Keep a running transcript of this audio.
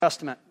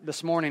Testament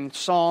this morning,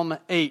 Psalm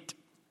 8.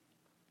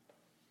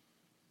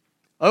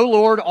 O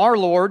Lord, our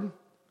Lord,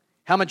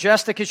 how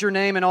majestic is your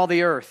name in all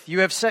the earth.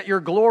 You have set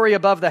your glory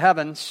above the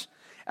heavens.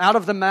 Out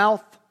of the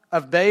mouth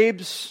of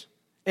babes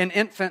and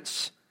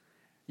infants,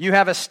 you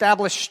have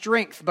established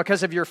strength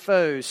because of your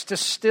foes, to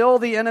still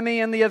the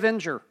enemy and the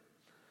avenger.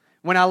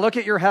 When I look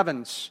at your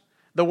heavens,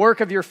 the work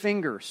of your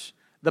fingers,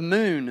 the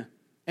moon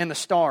and the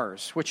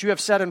stars, which you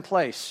have set in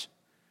place,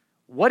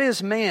 what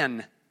is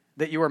man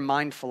that you are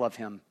mindful of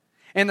him?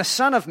 And the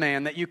Son of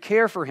Man, that you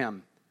care for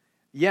him.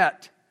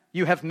 Yet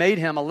you have made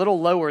him a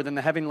little lower than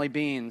the heavenly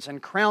beings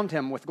and crowned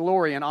him with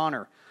glory and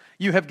honor.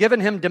 You have given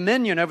him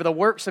dominion over the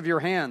works of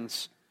your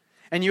hands,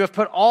 and you have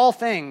put all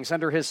things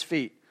under his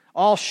feet,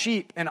 all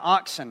sheep and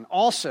oxen,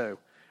 also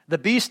the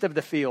beast of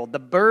the field, the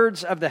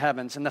birds of the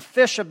heavens, and the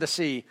fish of the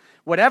sea,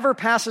 whatever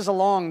passes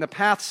along the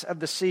paths of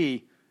the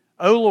sea.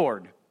 O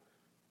Lord,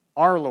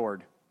 our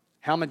Lord,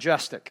 how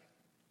majestic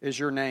is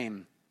your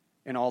name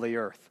in all the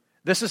earth.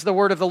 This is the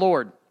word of the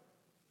Lord.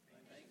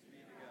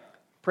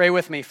 Pray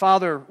with me.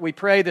 Father, we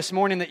pray this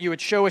morning that you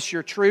would show us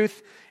your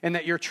truth and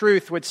that your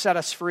truth would set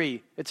us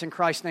free. It's in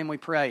Christ's name we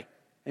pray.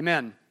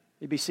 Amen.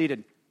 You be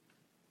seated.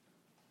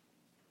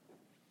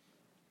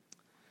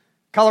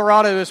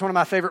 Colorado is one of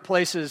my favorite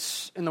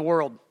places in the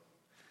world.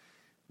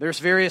 There's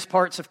various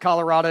parts of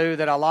Colorado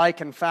that I like.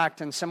 In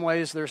fact, in some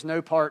ways, there's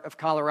no part of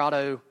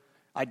Colorado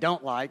I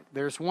don't like.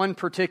 There's one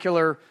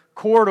particular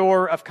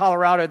corridor of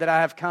Colorado that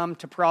I have come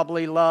to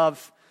probably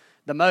love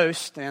the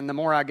most, and the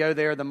more I go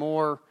there, the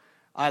more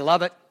I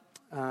love it.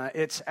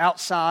 It's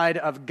outside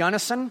of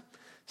Gunnison,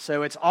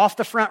 so it's off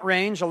the Front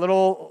Range, a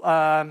little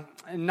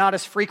not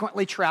as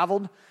frequently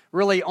traveled.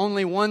 Really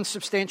only one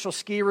substantial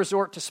ski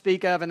resort to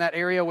speak of in that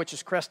area, which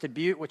is Crested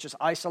Butte, which is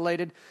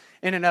isolated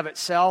in and of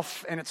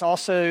itself. And it's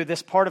also,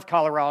 this part of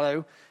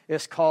Colorado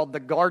is called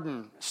the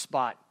Garden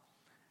Spot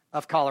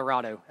of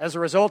Colorado. As a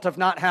result of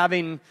not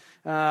having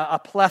a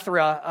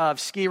plethora of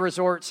ski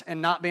resorts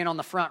and not being on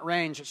the Front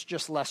Range, it's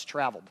just less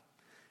traveled.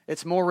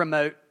 It's more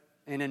remote.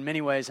 And in many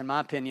ways, in my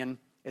opinion,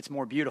 it's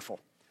more beautiful.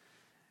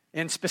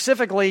 And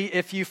specifically,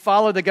 if you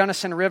follow the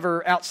Gunnison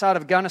River outside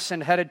of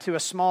Gunnison, headed to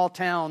a small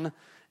town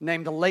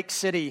named Lake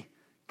City,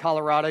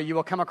 Colorado, you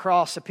will come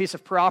across a piece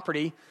of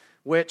property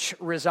which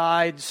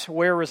resides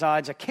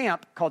a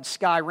camp called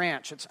Sky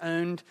Ranch. It's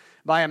owned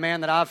by a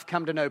man that I've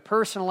come to know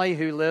personally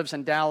who lives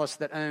in Dallas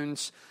that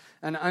owns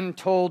an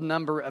untold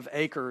number of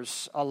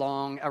acres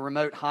along a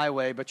remote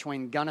highway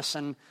between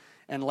Gunnison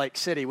and Lake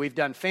City. We've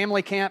done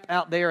family camp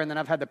out there, and then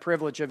I've had the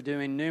privilege of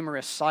doing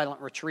numerous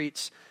silent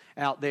retreats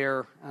out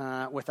there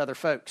with other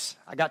folks.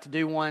 I got to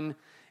do one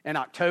in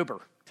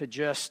October to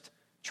just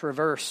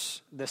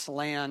traverse this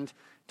land,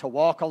 to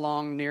walk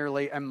along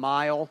nearly a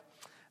mile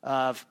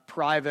of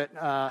private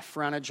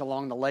frontage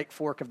along the Lake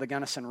Fork of the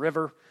Gunnison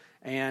River,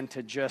 and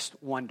to just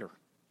wonder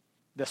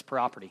this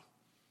property.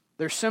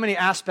 There's so many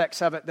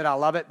aspects of it that I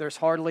love it. There's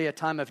hardly a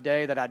time of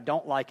day that I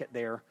don't like it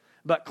there.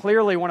 But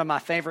clearly one of my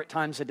favorite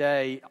times of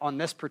day on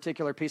this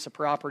particular piece of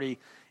property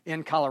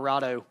in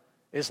Colorado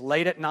is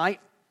late at night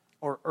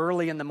or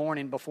early in the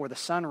morning before the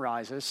sun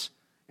rises,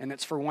 and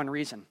it's for one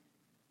reason: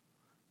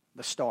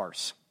 the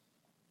stars.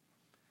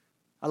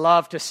 I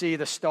love to see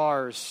the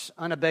stars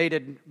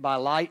unabated by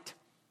light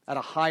at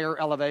a higher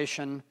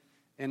elevation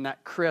in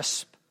that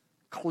crisp,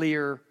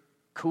 clear,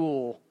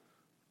 cool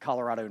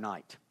Colorado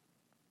night.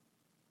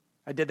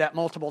 I did that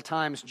multiple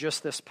times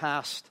just this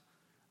past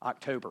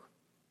October.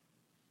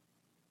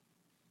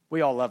 We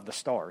all love the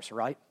stars,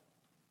 right?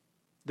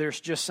 There's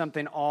just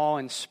something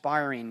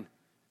awe-inspiring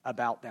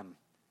about them,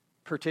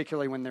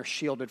 particularly when they're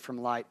shielded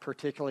from light,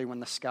 particularly when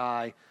the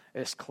sky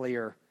is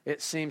clear.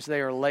 It seems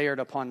they are layered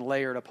upon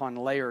layered upon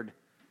layered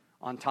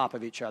on top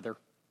of each other.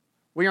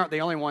 We aren't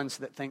the only ones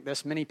that think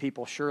this. Many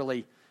people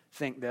surely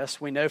think this.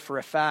 We know for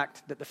a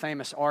fact that the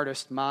famous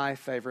artist, my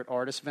favorite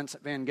artist,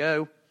 Vincent van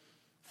Gogh,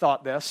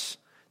 thought this.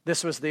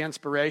 This was the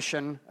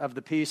inspiration of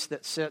the piece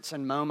that sits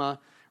in MoMA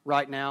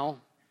right now,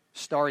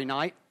 Starry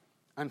Night.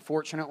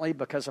 Unfortunately,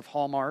 because of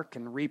Hallmark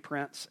and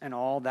reprints and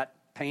all, that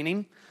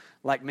painting,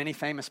 like many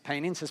famous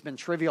paintings, has been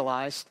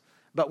trivialized.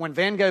 But when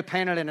Van Gogh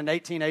painted it in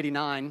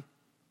 1889,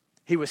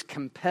 he was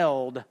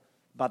compelled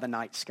by the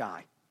night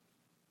sky.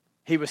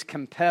 He was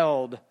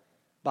compelled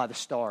by the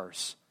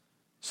stars.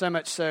 So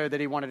much so that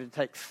he wanted to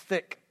take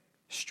thick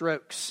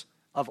strokes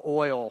of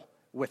oil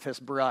with his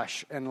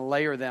brush and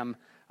layer them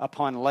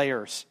upon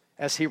layers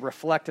as he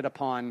reflected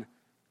upon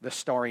the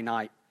starry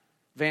night.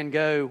 Van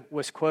Gogh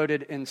was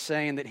quoted in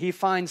saying that he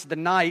finds the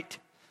night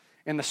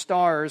and the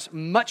stars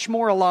much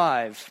more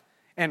alive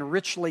and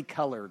richly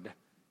colored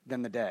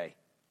than the day,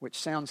 which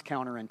sounds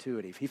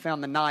counterintuitive. He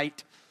found the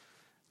night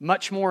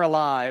much more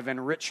alive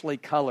and richly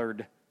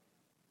colored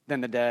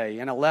than the day.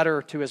 In a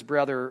letter to his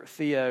brother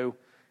Theo,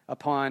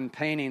 upon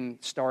painting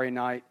Starry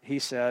Night, he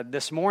said,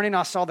 "This morning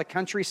I saw the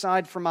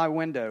countryside from my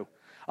window,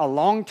 a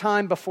long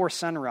time before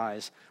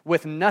sunrise,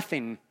 with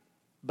nothing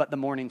but the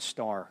morning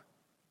star,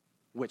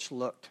 which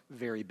looked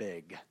very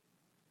big."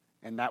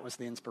 And that was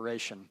the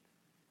inspiration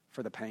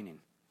for the painting.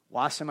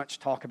 Why so much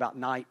talk about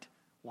night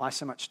Why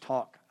so much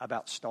talk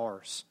about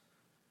stars?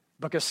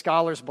 Because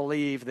scholars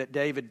believe that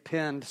David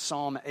penned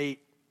Psalm 8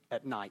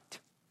 at night.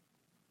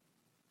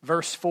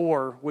 Verse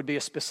 4 would be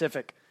a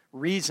specific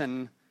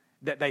reason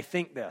that they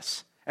think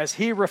this. As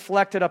he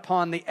reflected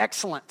upon the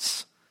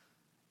excellence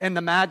and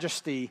the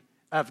majesty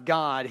of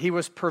God, he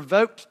was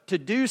provoked to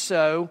do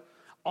so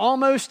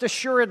almost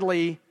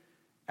assuredly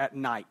at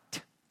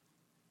night.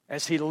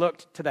 As he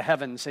looked to the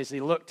heavens, as he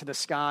looked to the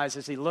skies,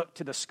 as he looked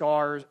to the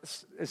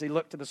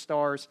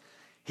stars,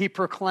 he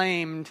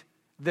proclaimed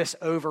this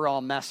overall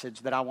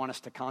message that I want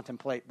us to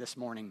contemplate this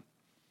morning.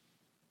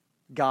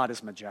 God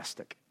is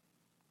majestic.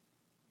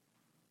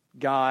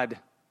 God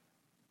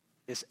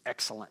is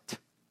excellent.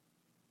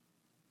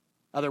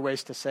 Other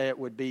ways to say it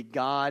would be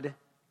God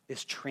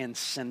is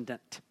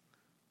transcendent.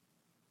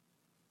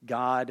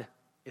 God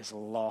is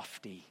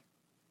lofty.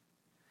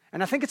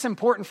 And I think it's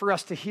important for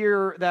us to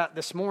hear that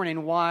this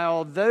morning.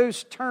 While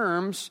those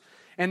terms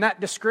and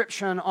that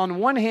description on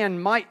one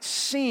hand might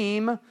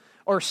seem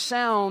or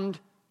sound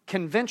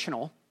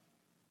conventional,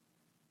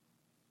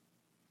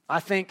 I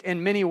think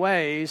in many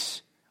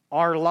ways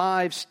our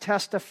lives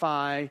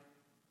testify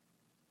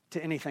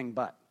to anything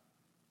but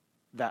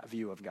that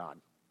view of God.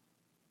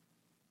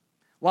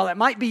 While it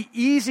might be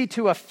easy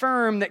to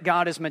affirm that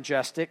God is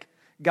majestic,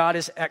 God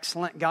is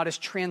excellent, God is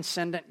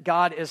transcendent,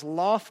 God is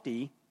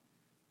lofty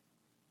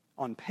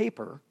on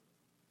paper,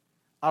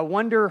 I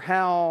wonder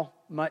how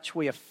much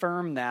we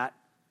affirm that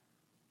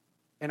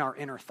in our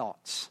inner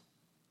thoughts,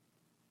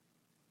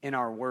 in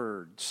our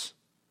words,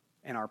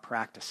 in our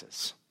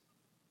practices.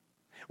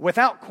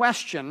 Without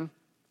question,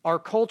 our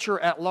culture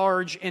at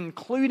large,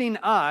 including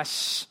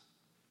us,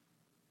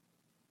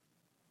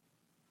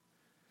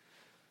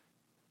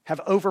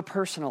 have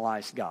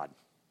over-personalized God.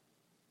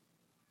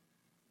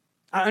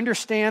 I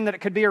understand that it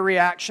could be a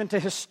reaction to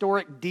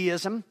historic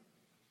deism,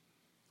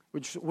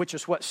 which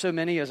is what so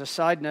many, as a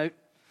side note,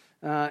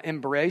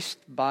 embraced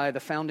by the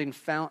founding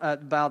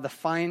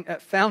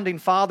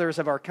fathers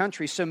of our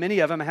country. So many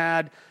of them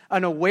had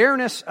an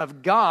awareness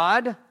of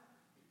God,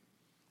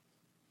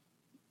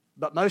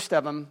 but most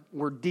of them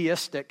were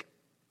deistic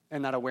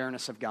in that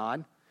awareness of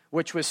God,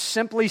 which was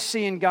simply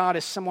seeing God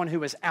as someone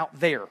who was out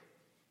there,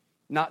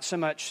 not so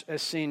much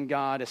as seeing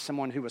God as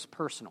someone who was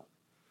personal.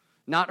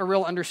 Not a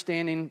real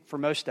understanding for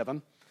most of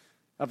them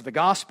of the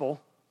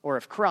gospel or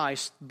of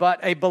Christ, but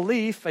a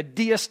belief, a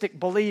deistic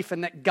belief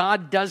in that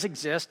God does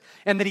exist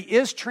and that He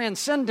is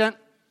transcendent,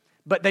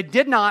 but they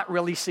did not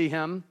really see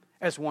Him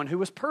as one who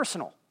was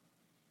personal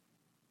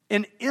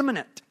and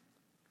immanent.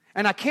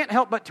 And I can't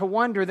help but to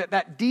wonder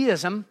that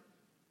deism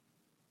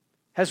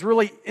has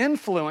really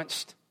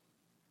influenced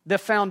the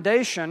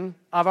foundation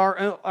of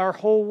our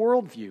whole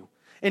worldview.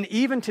 And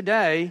even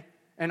today,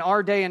 in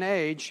our day and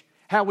age,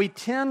 how we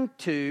tend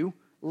to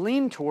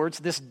lean towards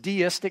this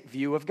deistic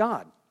view of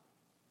God.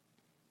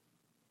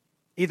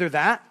 Either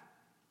that,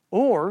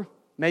 or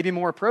maybe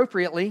more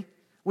appropriately,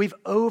 we've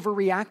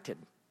overreacted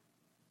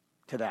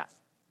to that.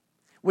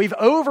 We've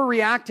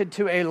overreacted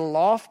to a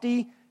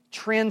lofty,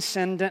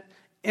 transcendent,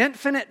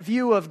 infinite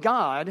view of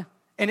God.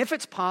 And if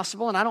it's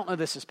possible, and I don't know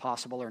this is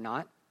possible or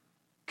not,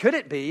 could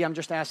it be, I'm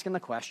just asking the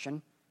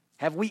question,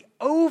 have we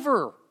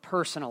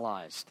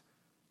over-personalized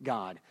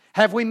God?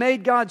 Have we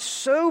made God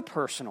so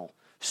personal,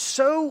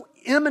 so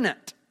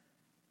immanent,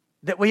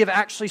 that we have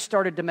actually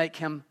started to make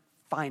Him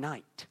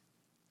finite?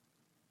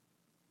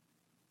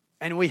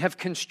 And we have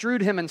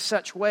construed Him in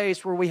such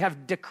ways where we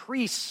have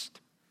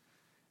decreased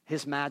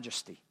His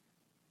majesty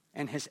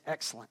and His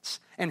excellence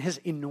and His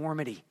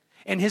enormity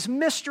and His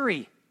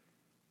mystery.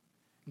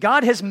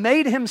 God has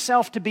made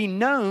Himself to be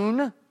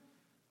known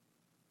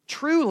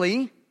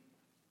truly,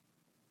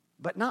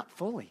 but not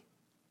fully.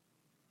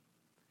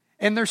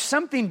 And there's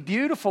something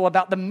beautiful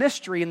about the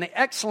mystery and the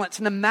excellence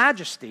and the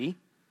majesty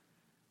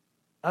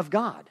of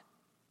God.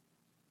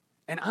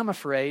 And I'm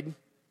afraid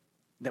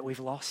that we've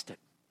lost it,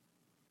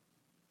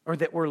 or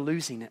that we're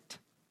losing it.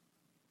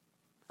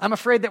 I'm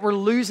afraid that we're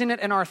losing it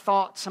in our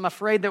thoughts. I'm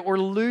afraid that we're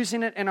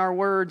losing it in our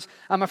words.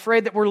 I'm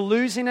afraid that we're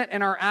losing it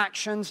in our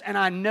actions. And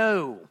I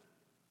know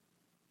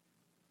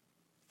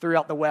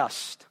throughout the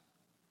West,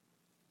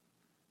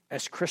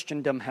 as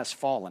Christendom has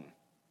fallen,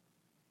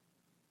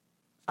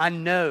 I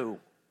know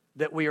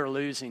that we are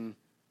losing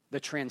the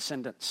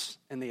transcendence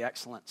and the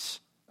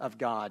excellence of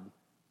God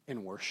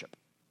in worship.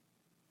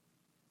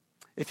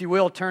 If you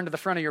will, turn to the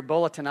front of your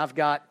bulletin. I've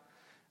got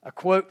a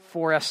quote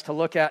for us to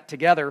look at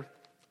together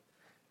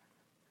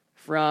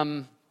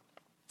from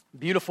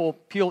beautiful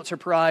Pulitzer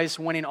Prize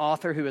winning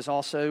author who is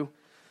also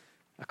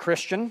a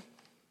Christian,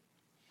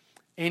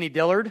 Annie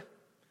Dillard.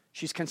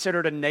 She's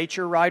considered a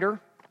nature writer.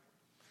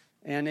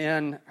 And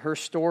in her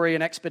story,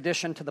 An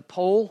Expedition to the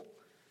Pole,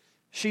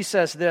 she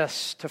says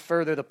this to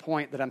further the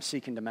point that I'm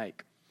seeking to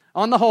make.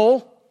 On the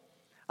whole,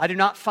 I do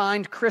not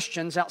find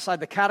Christians outside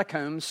the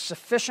catacombs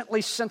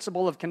sufficiently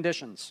sensible of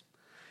conditions.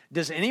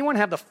 Does anyone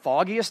have the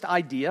foggiest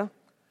idea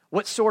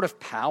what sort of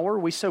power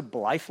we so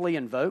blithely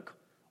invoke?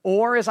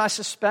 Or, as I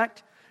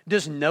suspect,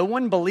 does no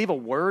one believe a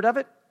word of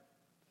it?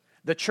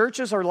 The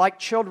churches are like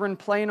children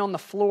playing on the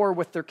floor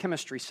with their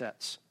chemistry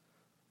sets,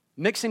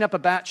 mixing up a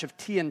batch of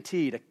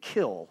TNT to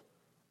kill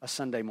a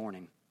Sunday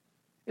morning.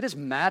 It is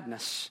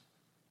madness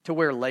to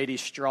wear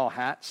ladies' straw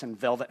hats and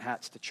velvet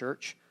hats to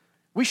church.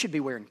 We should be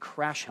wearing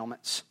crash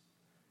helmets.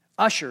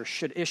 Ushers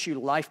should issue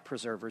life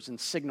preservers and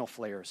signal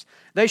flares.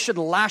 They should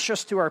lash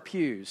us to our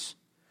pews.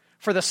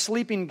 For the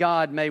sleeping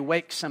God may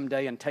wake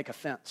someday and take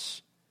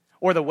offense,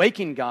 or the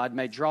waking God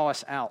may draw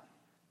us out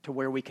to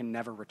where we can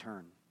never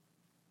return.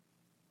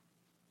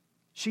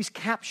 She's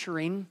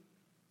capturing,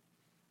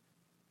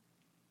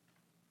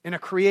 in a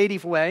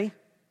creative way,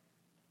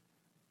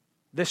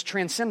 this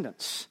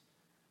transcendence,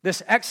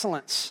 this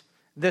excellence,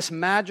 this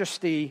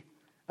majesty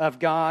of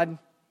God,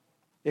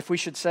 if we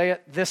should say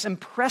it, this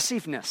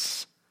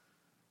impressiveness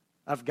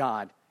of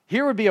God.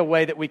 Here would be a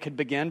way that we could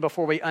begin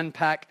before we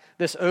unpack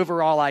this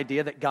overall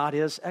idea that God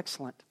is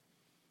excellent,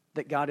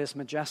 that God is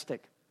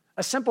majestic.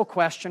 A simple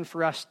question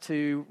for us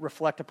to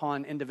reflect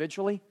upon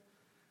individually.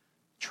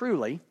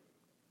 Truly,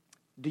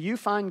 do you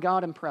find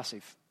God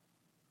impressive?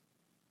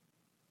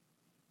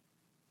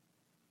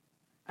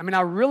 I mean,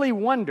 I really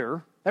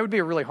wonder, that would be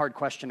a really hard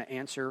question to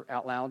answer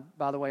out loud,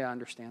 by the way, I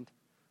understand.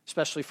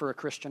 Especially for a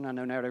Christian. I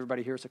know not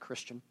everybody here is a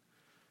Christian.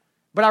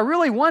 But I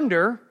really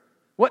wonder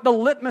what the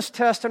litmus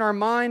test in our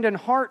mind and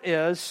heart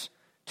is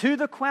to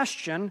the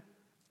question,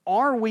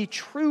 are we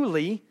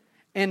truly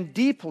and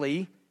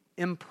deeply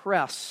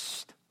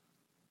impressed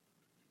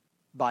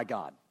by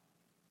God?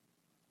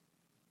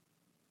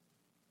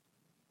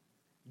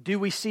 Do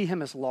we see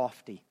Him as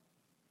lofty?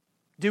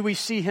 Do we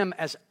see Him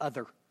as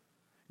other?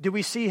 Do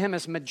we see Him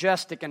as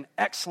majestic and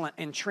excellent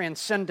and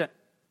transcendent?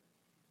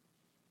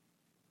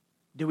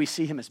 Do we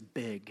see Him as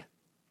big?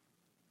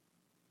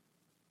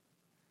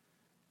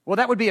 Well,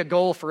 that would be a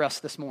goal for us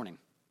this morning.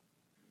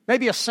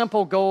 Maybe a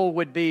simple goal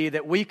would be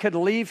that we could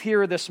leave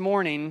here this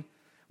morning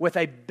with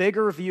a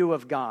bigger view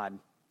of God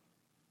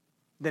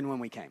than when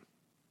we came.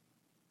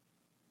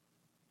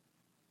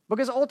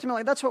 Because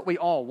ultimately, that's what we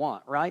all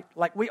want, right?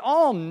 Like, we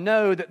all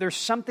know that there's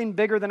something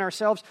bigger than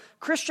ourselves,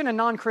 Christian and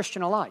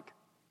non-Christian alike.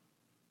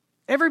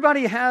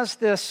 Everybody has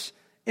this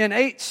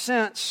innate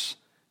sense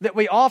that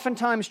we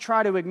oftentimes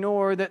try to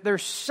ignore, that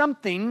there's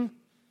something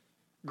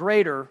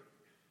greater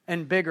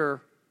and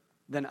bigger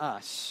than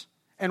us.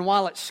 And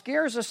while it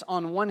scares us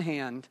on one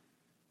hand,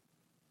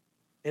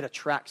 it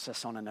attracts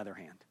us on another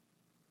hand.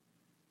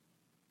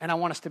 And I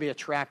want us to be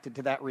attracted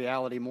to that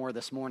reality more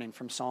this morning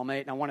from Psalm 8.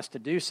 And I want us to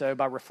do so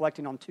by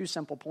reflecting on two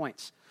simple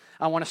points.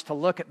 I want us to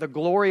look at the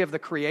glory of the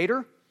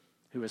Creator,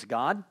 who is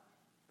God.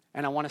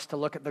 And I want us to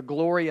look at the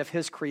glory of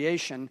His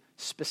creation,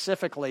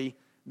 specifically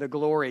the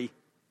glory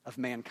of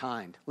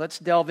mankind. Let's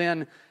delve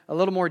in a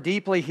little more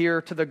deeply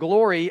here to the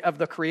glory of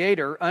the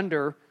Creator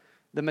under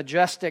the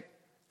majestic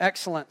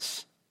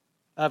excellence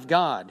of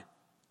God.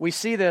 We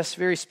see this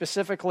very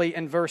specifically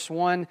in verse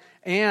 1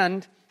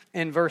 and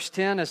in verse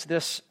 10 as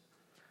this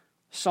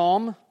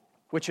psalm,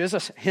 which is a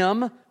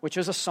hymn, which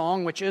is a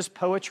song, which is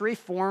poetry,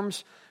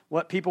 forms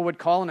what people would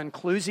call an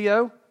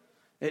inclusio.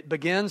 It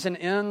begins and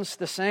ends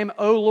the same.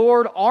 O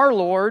Lord, our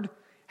Lord,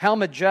 how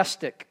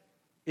majestic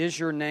is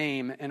your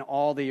name in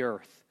all the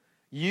earth.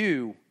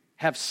 You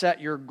have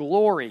set your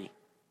glory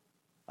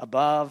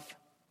above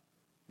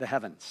the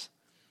heavens.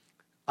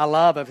 I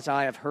love, as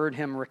I have heard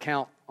him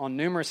recount on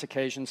numerous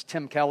occasions,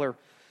 Tim Keller,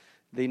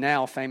 the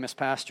now famous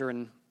pastor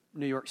in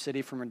New York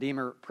City from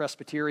Redeemer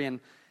Presbyterian,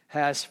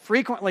 has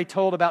frequently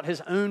told about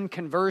his own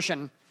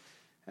conversion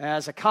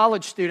as a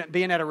college student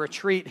being at a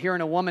retreat,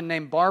 hearing a woman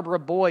named Barbara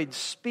Boyd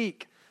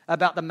speak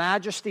about the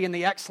majesty and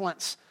the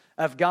excellence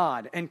of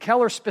God. And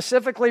Keller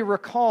specifically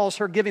recalls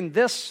her giving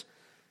this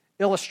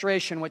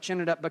illustration, which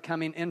ended up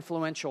becoming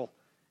influential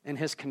in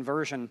his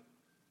conversion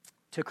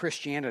to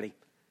Christianity.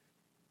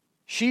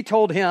 She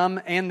told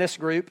him and this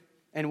group,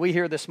 and we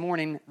hear this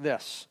morning,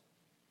 this.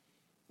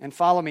 And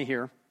follow me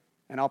here,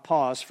 and I'll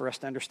pause for us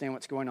to understand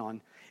what's going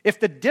on. If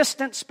the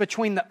distance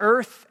between the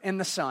earth and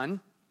the sun,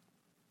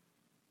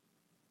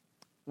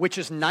 which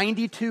is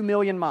 92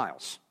 million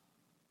miles,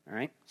 all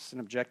right, it's an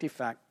objective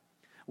fact,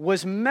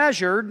 was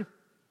measured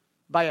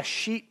by a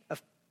sheet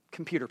of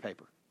computer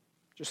paper.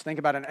 Just think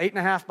about an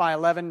 8.5 by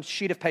 11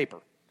 sheet of paper.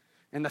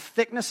 And the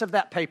thickness of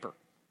that paper.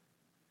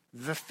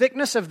 The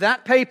thickness of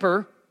that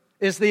paper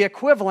is the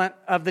equivalent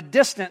of the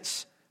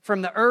distance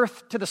from the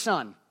earth to the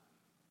sun.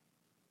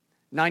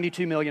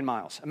 92 million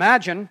miles.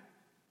 Imagine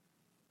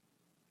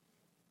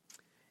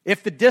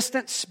if the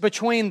distance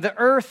between the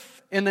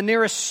earth and the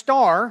nearest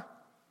star,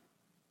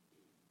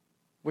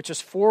 which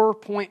is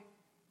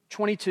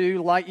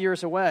 4.22 light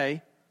years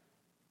away,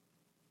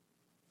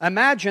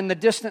 imagine the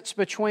distance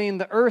between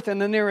the earth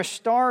and the nearest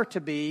star to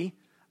be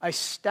a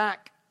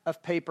stack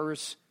of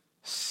papers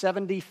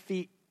 70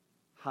 feet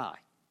high.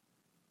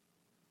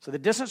 So the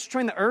distance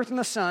between the earth and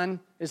the sun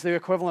is the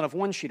equivalent of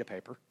one sheet of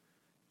paper,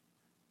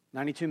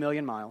 92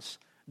 million miles.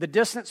 The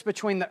distance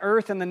between the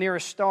earth and the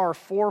nearest star,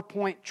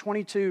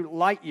 4.22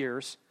 light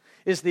years,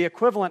 is the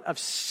equivalent of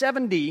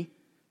 70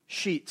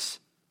 sheets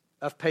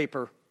of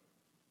paper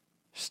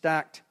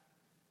stacked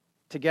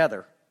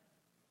together.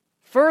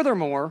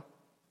 Furthermore,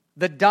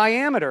 the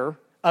diameter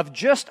of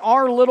just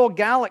our little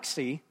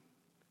galaxy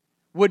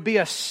would be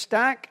a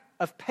stack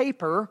of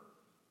paper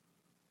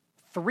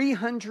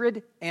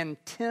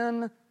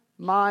 310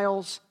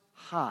 miles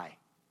high.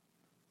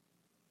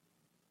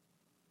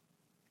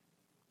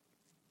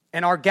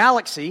 And our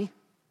galaxy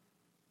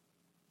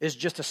is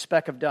just a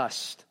speck of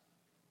dust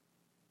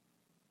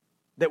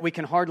that we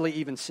can hardly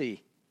even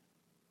see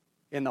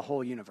in the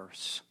whole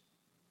universe.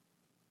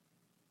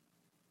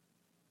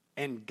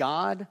 And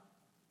God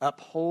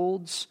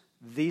upholds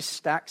these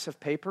stacks of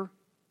paper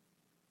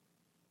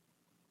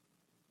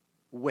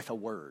with a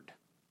word.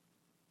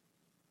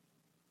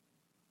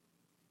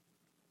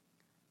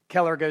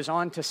 Keller goes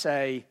on to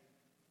say,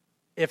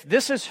 if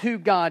this is who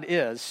God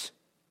is,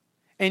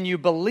 and you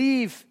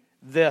believe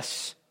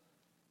this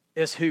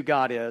is who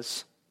God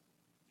is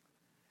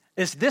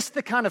this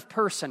the kind of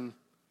person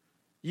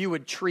you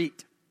would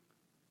treat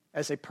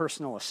as a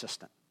personal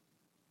assistant?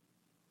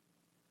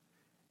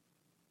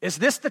 Is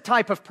this the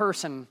type of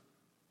person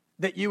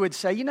that you would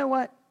say, you know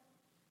what?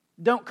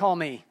 Don't call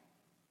me.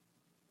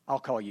 I'll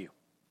call you.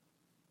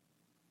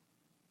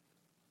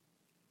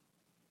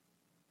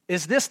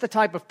 Is this the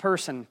type of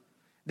person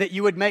that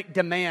you would make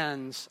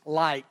demands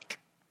like,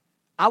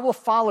 I will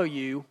follow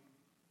you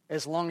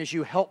as long as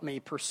you help me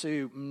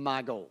pursue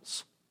my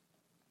goals?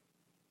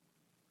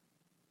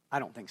 I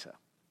don't think so.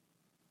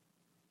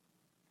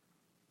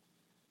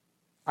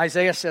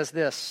 Isaiah says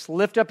this,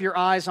 lift up your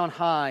eyes on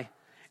high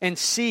and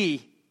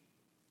see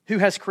who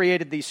has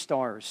created these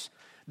stars.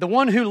 The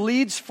one who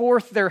leads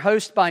forth their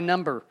host by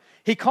number.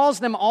 He calls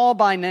them all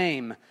by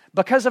name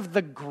because of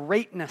the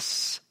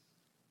greatness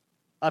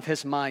of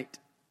his might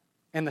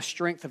and the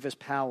strength of his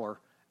power.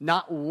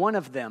 Not one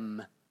of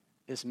them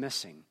is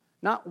missing.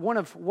 Not one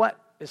of what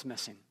is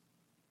missing?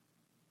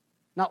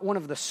 Not one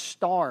of the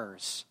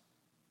stars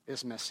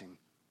is missing.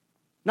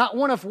 Not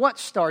one of what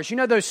stars? You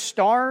know those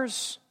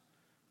stars?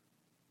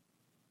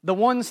 The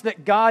ones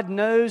that God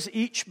knows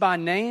each by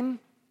name?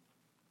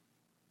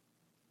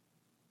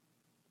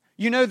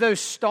 You know those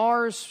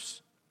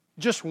stars,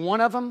 just one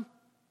of them,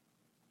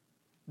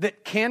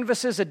 that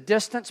canvasses a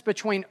distance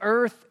between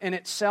Earth and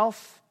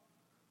itself?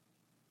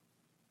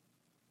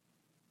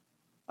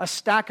 A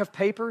stack of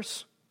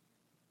papers,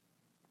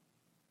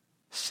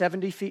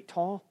 70 feet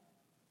tall.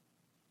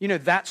 You know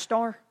that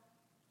star?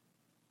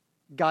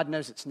 God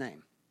knows its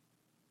name.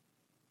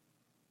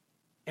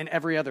 And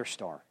every other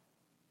star.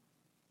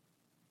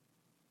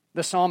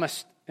 The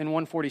psalmist in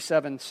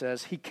 147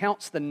 says, he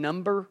counts the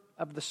number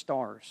of the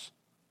stars.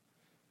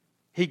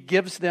 He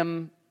gives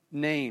them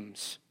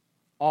names,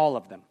 all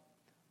of them.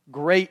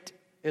 Great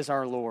is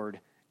our Lord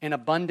and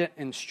abundant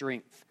in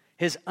strength.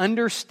 His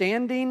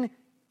understanding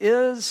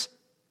is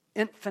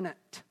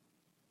infinite.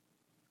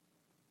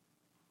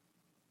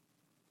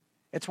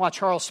 It's why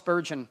Charles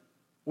Spurgeon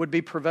would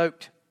be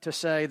provoked to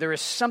say, there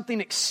is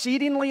something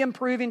exceedingly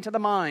improving to the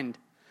mind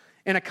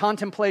in a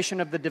contemplation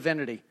of the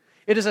divinity.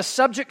 It is a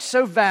subject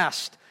so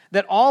vast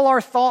that all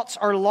our thoughts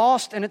are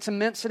lost in its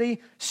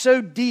immensity,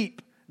 so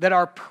deep that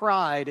our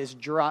pride is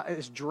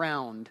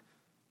drowned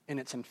in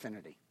its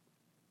infinity.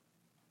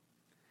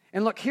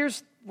 And look,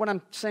 here's what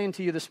I'm saying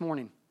to you this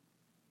morning.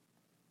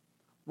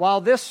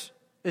 While this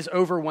is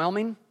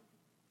overwhelming,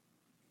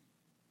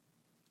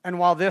 and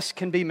while this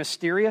can be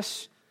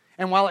mysterious,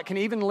 and while it can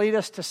even lead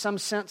us to some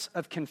sense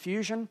of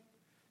confusion,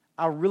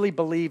 I really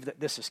believe that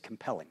this is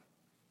compelling.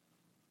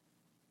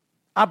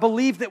 I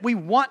believe that we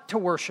want to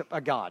worship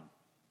a God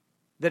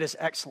that is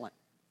excellent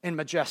and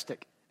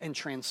majestic and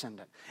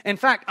transcendent. In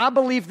fact, I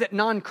believe that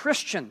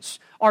non-Christians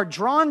are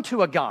drawn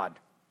to a God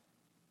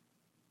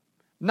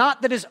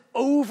not that is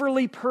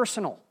overly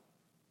personal,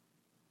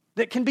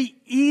 that can be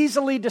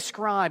easily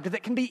described,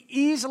 that can be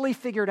easily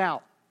figured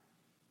out.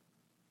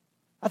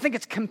 I think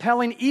it's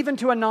compelling even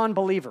to a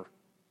non-believer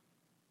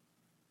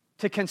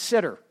to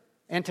consider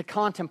and to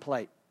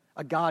contemplate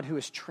a God who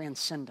is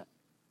transcendent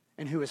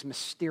and who is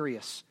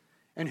mysterious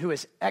and who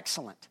is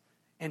excellent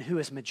and who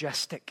is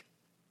majestic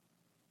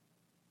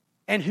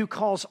and who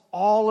calls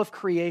all of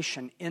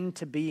creation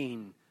into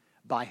being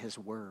by his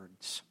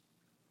words.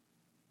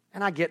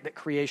 And I get that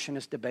creation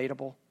is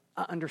debatable.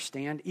 I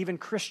understand. Even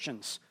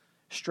Christians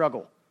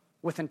struggle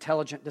with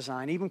intelligent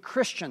design. Even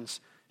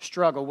Christians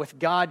struggle with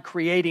God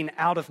creating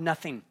out of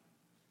nothing.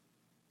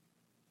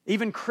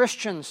 Even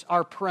Christians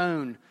are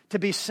prone to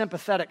be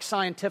sympathetic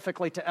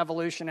scientifically to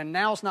evolution, and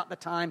now's not the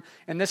time,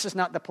 and this is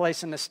not the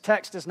place, and this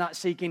text is not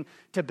seeking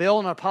to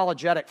build an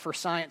apologetic for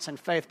science and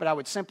faith, but I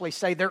would simply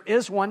say there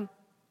is one.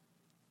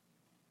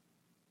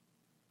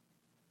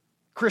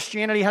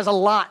 Christianity has a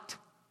lot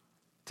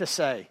to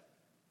say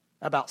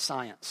about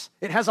science.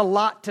 It has a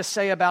lot to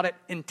say about it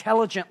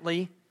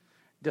intelligently,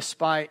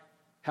 despite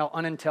how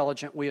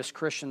unintelligent we as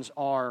Christians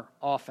are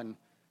often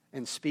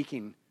in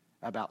speaking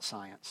about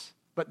science.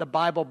 But the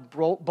Bible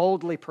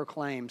boldly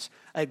proclaims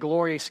a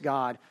glorious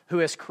God who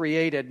has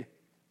created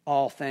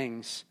all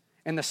things.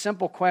 And the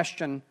simple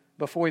question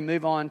before we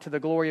move on to the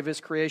glory of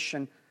his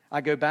creation,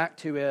 I go back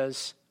to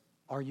is,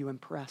 are you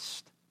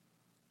impressed?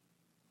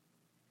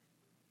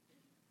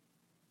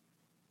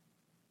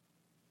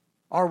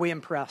 Are we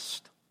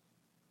impressed?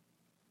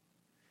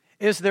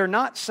 Is there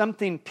not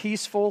something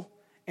peaceful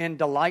and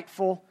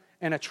delightful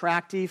and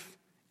attractive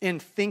in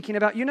thinking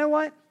about, you know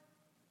what?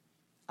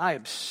 I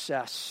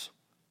obsess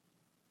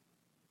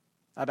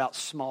about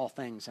small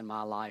things in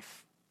my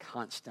life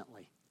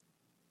constantly.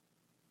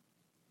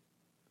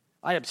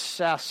 I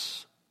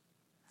obsess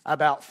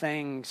about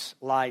things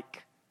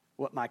like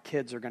what my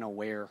kids are going to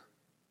wear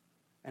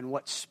and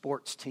what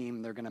sports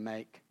team they're going to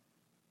make.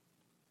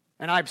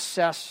 And I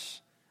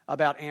obsess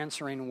about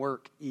answering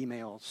work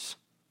emails.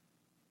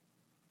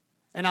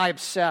 And I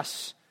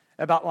obsess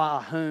about what a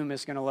home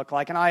is going to look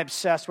like. And I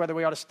obsess whether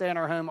we ought to stay in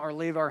our home or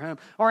leave our home.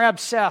 Or I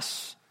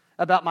obsess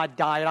about my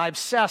diet. I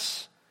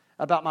obsess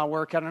about my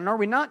workout. And are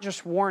we not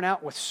just worn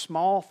out with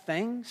small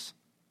things?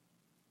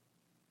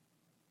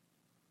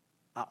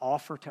 I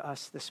offer to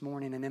us this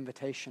morning an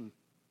invitation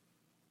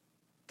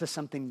to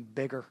something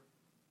bigger.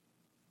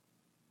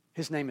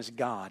 His name is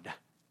God.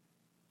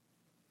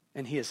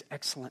 And He is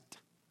excellent.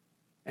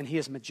 And He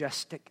is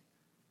majestic.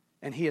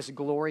 And He is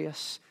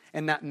glorious.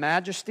 And that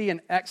majesty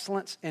and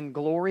excellence and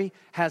glory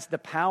has the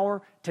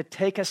power to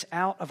take us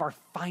out of our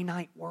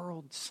finite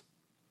worlds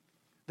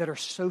that are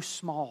so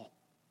small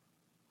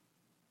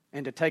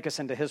and to take us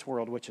into His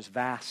world, which is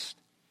vast.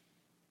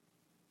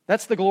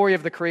 That's the glory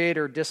of the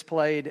Creator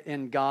displayed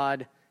in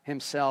God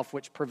Himself,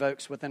 which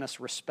provokes within us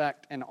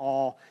respect and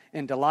awe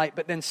and delight.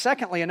 But then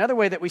secondly, another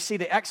way that we see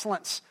the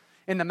excellence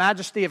in the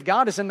majesty of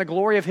God is in the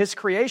glory of His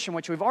creation,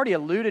 which we've already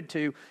alluded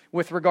to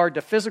with regard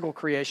to physical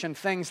creation,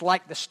 things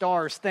like the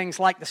stars, things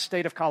like the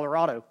state of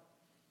Colorado.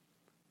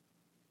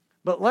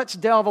 But let's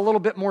delve a little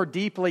bit more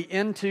deeply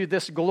into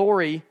this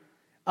glory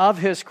of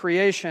His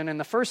creation. And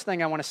the first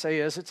thing I want to say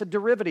is it's a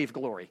derivative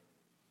glory.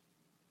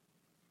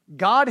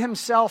 God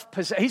Himself,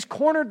 He's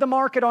cornered the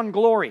market on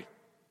glory.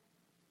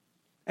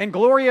 And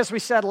glory, as we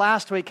said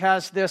last week,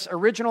 has this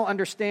original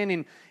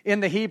understanding in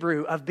the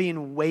Hebrew of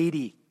being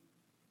weighty.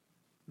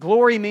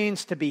 Glory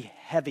means to be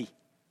heavy.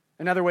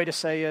 Another way to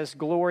say is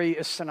glory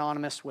is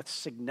synonymous with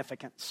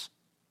significance.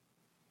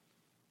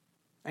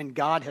 And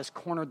God has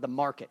cornered the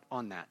market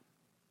on that.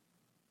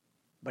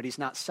 But He's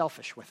not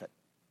selfish with it.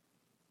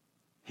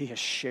 He has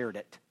shared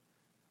it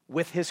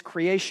with His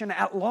creation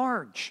at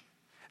large.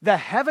 The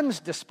heavens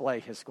display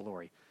His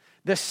glory.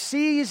 The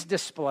seas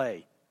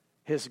display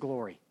His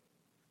glory.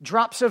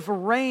 Drops of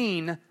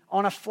rain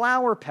on a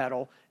flower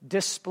petal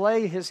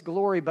display His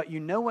glory. But you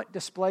know what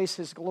displays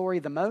His glory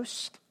the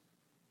most?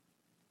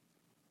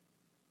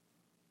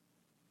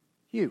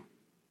 You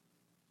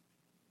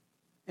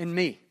and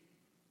me.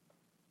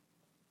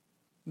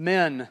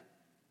 Men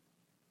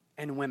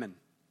and women.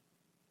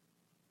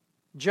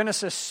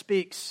 Genesis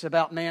speaks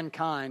about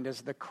mankind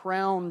as the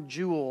crown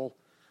jewel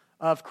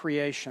of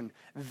creation.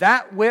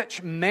 That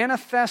which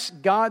manifests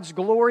God's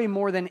glory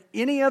more than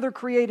any other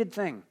created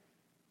thing.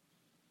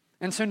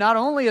 And so not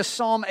only is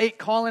Psalm 8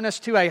 calling us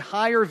to a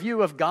higher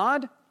view of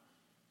God,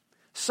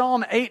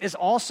 Psalm 8 is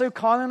also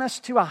calling us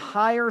to a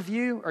higher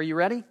view, are you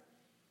ready?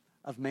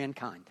 Of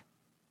mankind.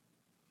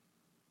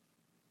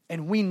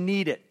 And we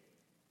need it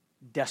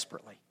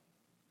desperately.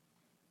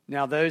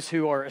 Now, those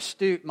who are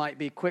astute might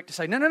be quick to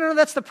say, no,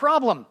 that's the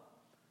problem.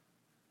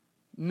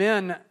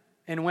 Men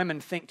and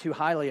women think too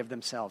highly of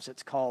themselves.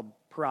 It's called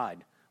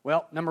pride.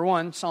 Well, number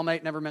one, Psalm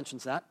 8 never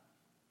mentions that.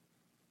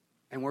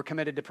 And we're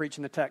committed to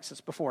preaching the text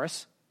that's before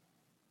us.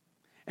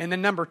 And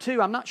then number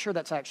two, I'm not sure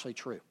that's actually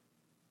true.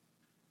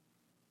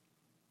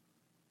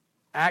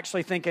 I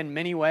actually think in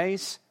many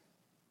ways,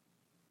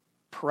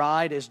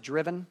 pride is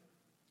driven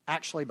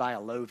actually by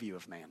a low view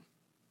of man.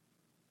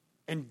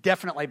 And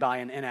definitely by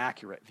an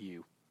inaccurate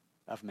view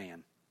of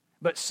man.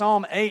 But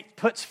Psalm 8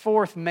 puts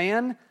forth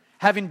man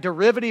having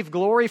derivative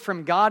glory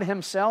from God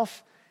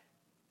Himself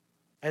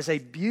as a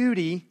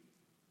beauty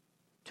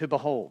to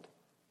behold.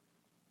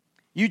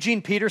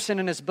 Eugene Peterson,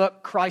 in his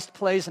book, Christ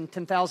Plays in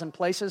 10,000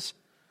 Places,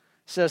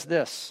 says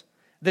this: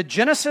 the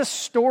Genesis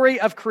story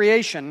of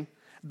creation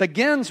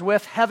begins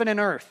with heaven and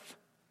earth,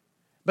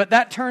 but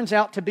that turns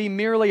out to be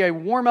merely a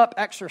warm-up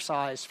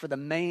exercise for the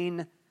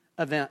main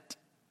event.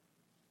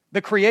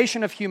 The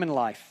creation of human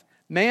life,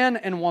 man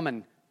and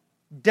woman,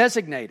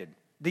 designated,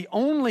 the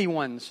only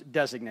ones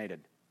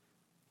designated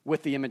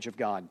with the image of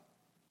God.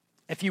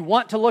 If you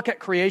want to look at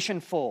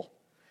creation full,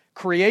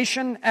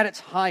 creation at its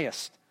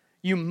highest,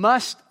 you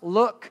must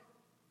look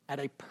at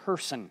a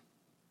person,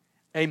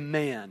 a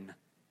man,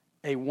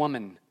 a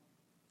woman,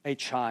 a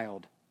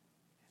child.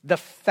 The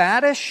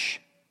faddish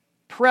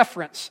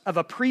preference of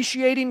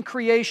appreciating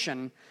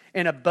creation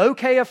in a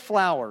bouquet of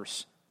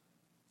flowers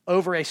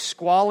over a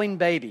squalling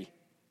baby,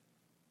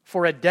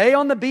 for a day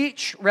on the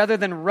beach rather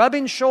than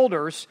rubbing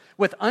shoulders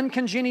with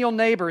uncongenial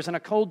neighbors in a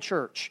cold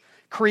church,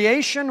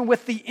 creation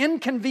with the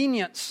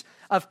inconvenience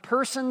of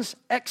persons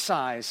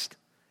excised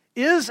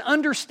is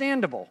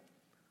understandable,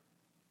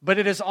 but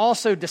it is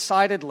also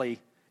decidedly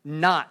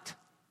not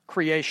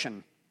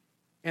creation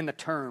in the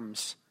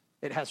terms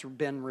it has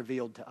been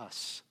revealed to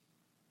us.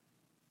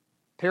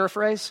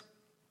 Paraphrase: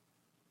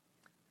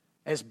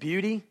 as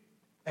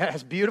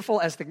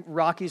beautiful as the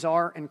Rockies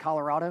are in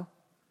Colorado,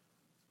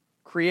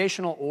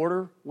 creational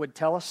order would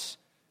tell us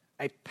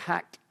a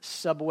packed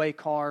subway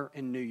car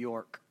in New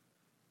York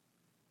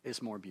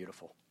is more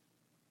beautiful.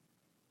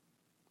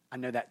 I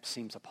know that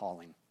seems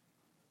appalling.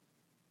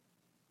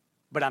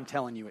 But I'm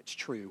telling you it's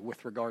true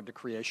with regard to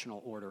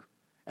creational order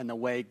and the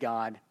way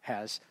God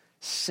has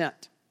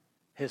sent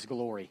His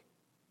glory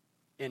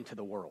into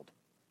the world.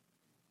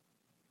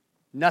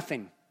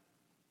 Nothing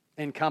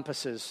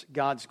encompasses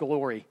God's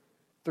glory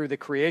through the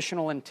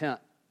creational intent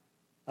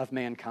of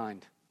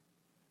mankind.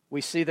 We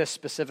see this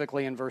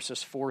specifically in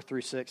verses 4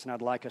 through 6, and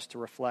I'd like us to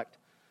reflect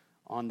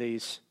on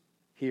these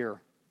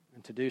here.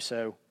 And to do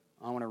so,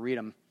 I want to read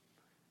them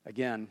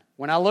again.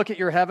 When I look at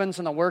your heavens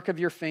and the work of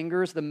your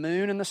fingers, the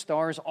moon and the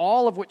stars,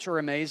 all of which are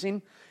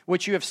amazing,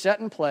 which you have set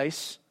in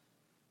place,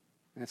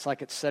 and it's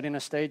like it's setting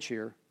a stage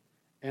here.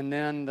 And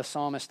then the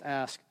psalmist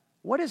asks,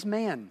 what is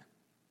man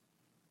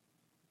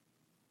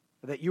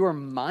that you are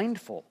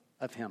mindful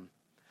of him?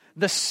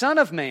 The Son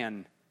of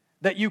Man,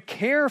 that you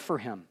care for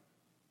him.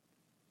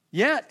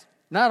 Yet,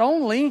 not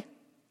only,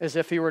 as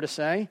if he were to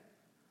say,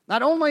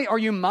 not only are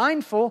you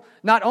mindful,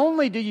 not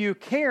only do you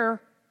care,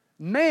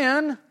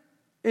 man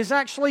is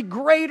actually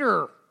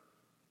greater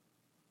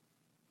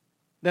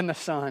than the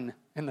sun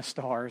and the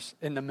stars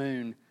and the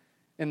moon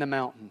and the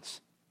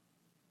mountains.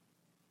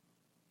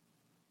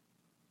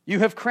 You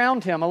have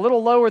crowned him a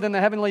little lower than the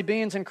heavenly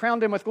beings and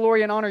crowned him with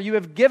glory and honor. You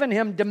have given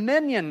him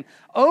dominion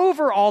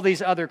over all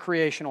these other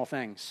creational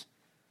things.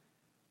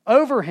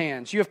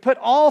 Overhands. You have put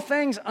all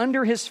things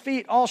under his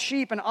feet, all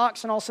sheep and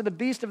oxen, also the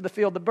beast of the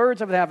field, the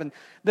birds of the heaven,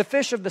 the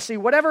fish of the sea,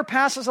 whatever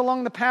passes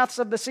along the paths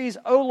of the seas.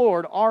 O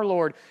Lord, our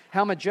Lord,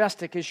 how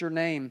majestic is your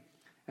name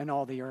in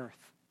all the earth.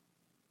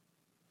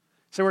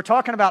 So we're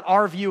talking about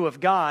our view of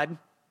God,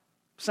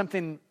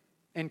 something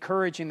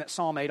encouraging that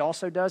Psalm 8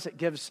 also does. It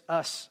gives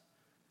us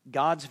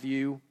God's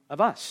view of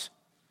us.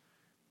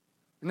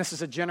 And this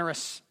is a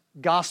generous,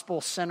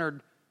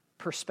 gospel-centered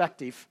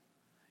perspective.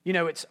 You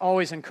know, it's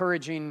always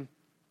encouraging,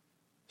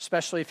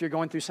 especially if you're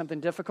going through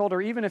something difficult,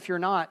 or even if you're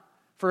not,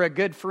 for a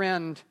good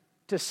friend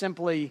to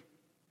simply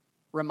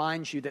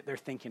remind you that they're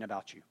thinking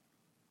about you,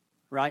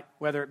 right?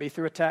 Whether it be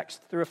through a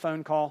text, through a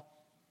phone call,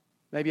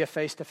 maybe a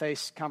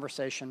face-to-face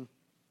conversation.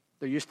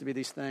 There used to be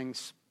these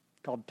things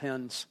called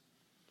pens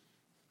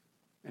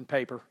and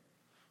paper.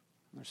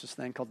 There's this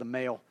thing called the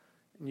mail.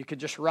 And you could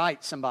just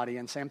write somebody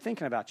and say, I'm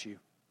thinking about you.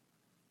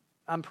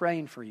 I'm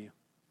praying for you.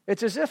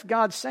 It's as if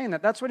God's saying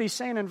that. That's what He's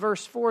saying in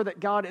verse 4, that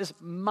God is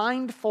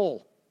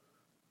mindful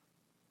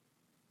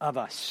of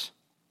us.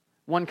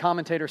 One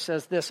commentator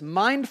says this,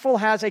 mindful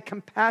has a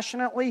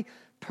compassionately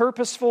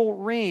purposeful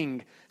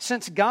ring,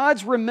 since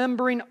God's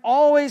remembering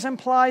always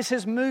implies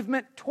His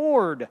movement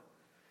toward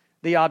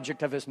the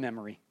object of His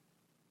memory.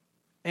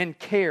 And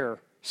care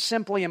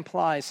simply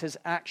implies His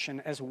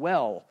action as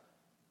well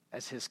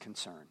as His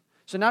concern.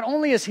 So not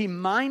only is He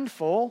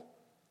mindful,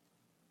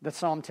 the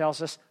psalm tells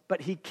us,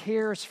 but He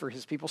cares for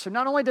His people. So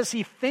not only does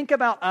He think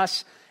about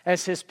us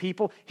as His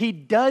people, He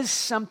does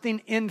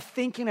something in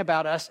thinking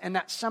about us, and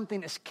that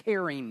something is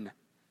caring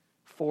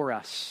for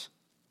us.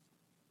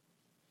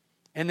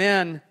 And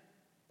then,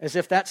 as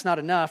if that's not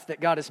enough,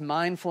 that God is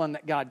mindful and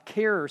that God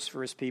cares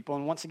for His people.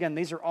 And once again,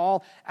 these are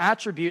all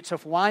attributes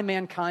of why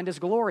mankind is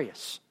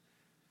glorious.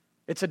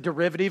 It's a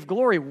derivative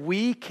glory.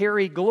 We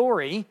carry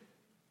glory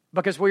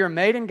because we are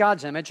made in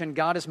God's image and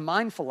God is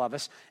mindful of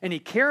us and He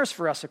cares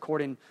for us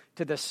according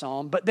to this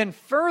psalm. But then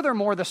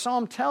furthermore, the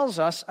psalm tells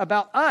us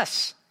about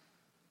us,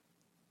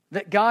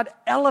 that God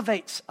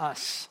elevates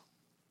us.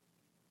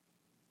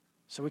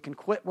 So we can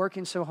quit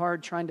working so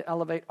hard trying to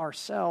elevate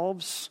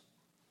ourselves.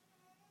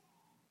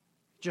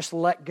 Just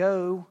let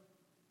go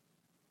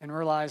and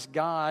realize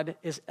God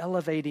is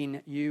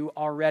elevating you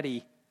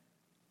already.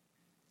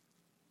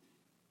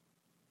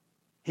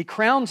 He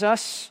crowns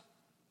us,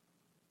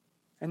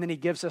 and then He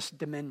gives us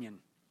dominion.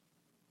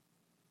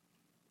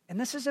 And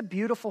this is a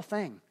beautiful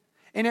thing.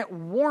 And it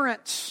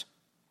warrants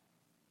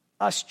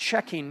us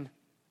checking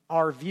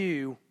our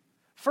view,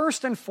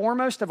 first and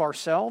foremost, of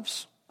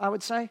ourselves, I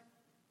would say.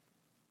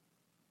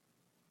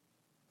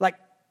 Like,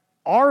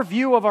 our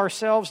view of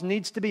ourselves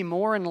needs to be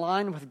more in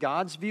line with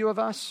God's view of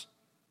us.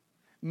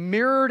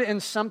 Mirrored in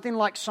something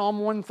like Psalm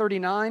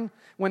 139,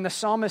 when the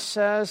psalmist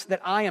says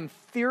that I am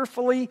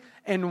fearfully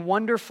and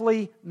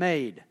wonderfully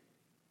made.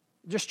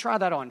 Just try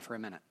that on for a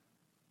minute.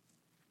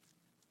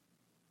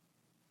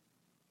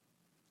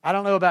 I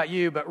don't know about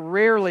you, but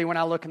rarely when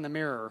I look in the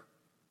mirror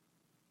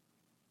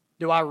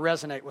do I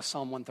resonate with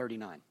Psalm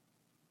 139.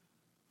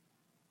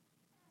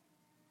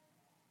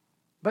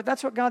 But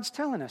that's what God's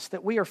telling us,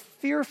 that we are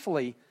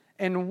fearfully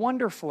and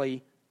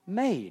wonderfully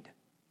made.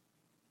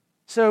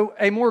 So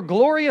a more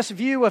glorious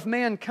view of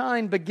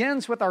mankind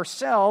begins with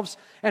ourselves,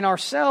 and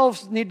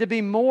ourselves need to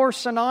be more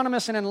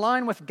synonymous and in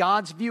line with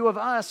God's view of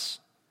us,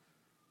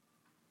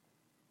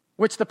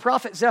 which the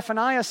prophet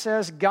Zephaniah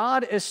says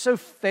God is so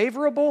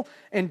favorable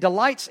and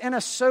delights in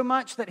us so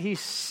much that He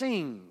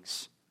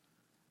sings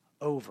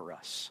over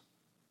us.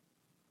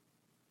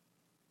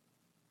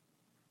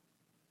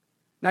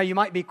 Now you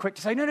might be quick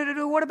to say,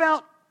 no, what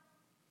about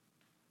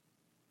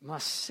my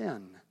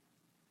sin?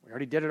 We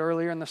already did it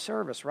earlier in the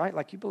service, right?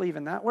 Like you believe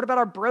in that. What about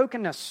our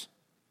brokenness?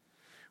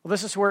 Well,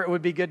 this is where it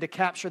would be good to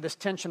capture this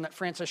tension that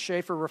Francis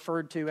Schaeffer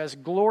referred to as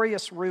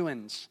glorious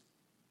ruins.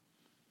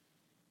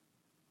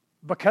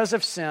 Because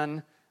of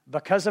sin,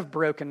 because of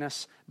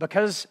brokenness,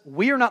 because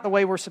we are not the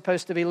way we're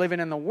supposed to be living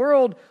in the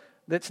world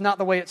that's not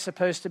the way it's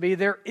supposed to be,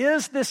 there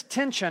is this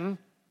tension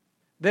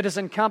that is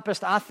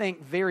encompassed, I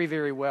think, very,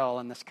 very well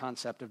in this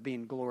concept of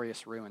being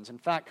glorious ruins. In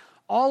fact,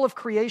 all of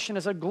creation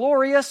is a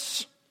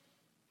glorious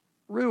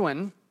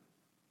ruin,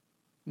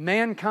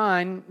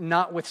 mankind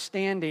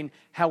notwithstanding.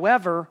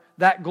 However,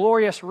 that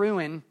glorious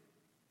ruin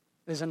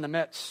is in the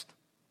midst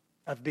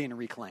of being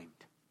reclaimed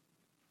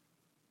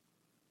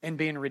and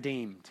being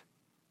redeemed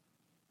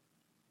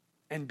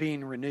and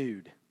being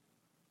renewed.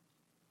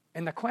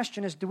 And the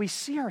question is, do we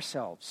see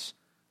ourselves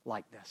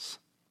like this?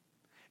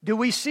 Do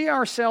we see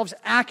ourselves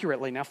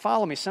accurately? Now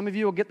follow me. Some of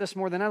you will get this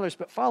more than others,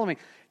 but follow me.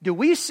 Do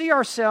we see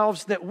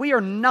ourselves that we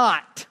are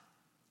not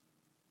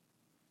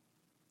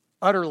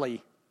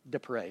utterly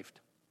depraved?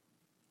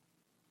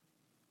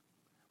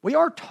 We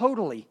are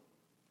totally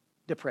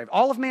depraved.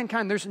 All of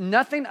mankind, there's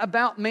nothing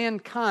about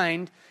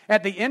mankind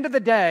at the end of the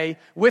day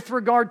with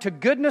regard to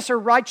goodness or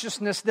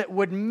righteousness that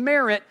would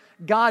merit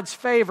God's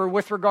favor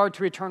with regard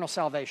to eternal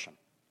salvation.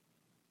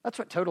 That's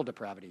what total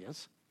depravity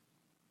is.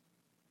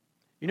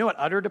 You know what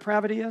utter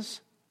depravity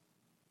is?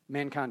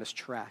 Mankind is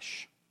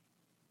trash.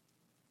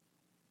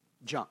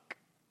 Junk.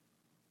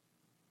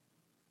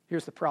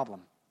 Here's the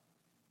problem.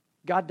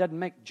 God doesn't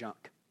make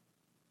junk.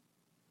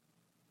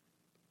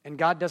 And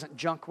God doesn't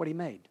junk what He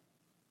made.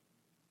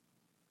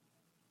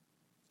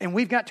 And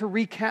we've got to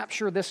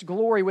recapture this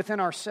glory within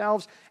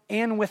ourselves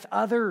and with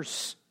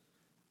others.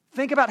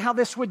 Think about how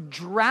this would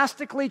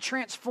drastically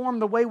transform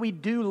the way we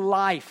do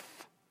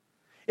life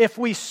if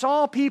we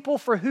saw people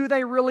for who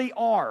they really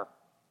are.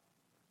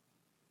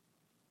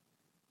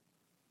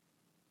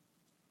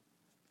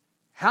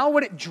 How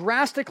would it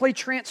drastically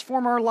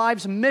transform our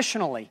lives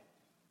missionally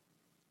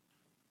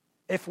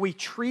if we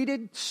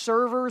treated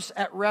servers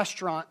at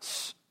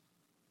restaurants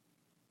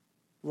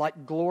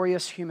like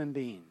glorious human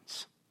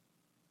beings?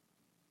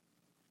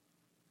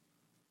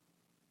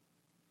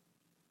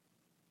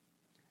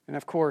 And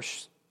of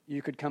course,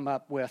 you could come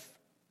up with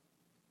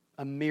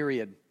a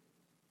myriad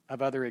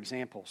of other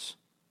examples.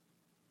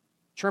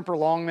 Tremper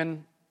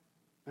Longman,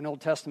 an Old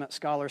Testament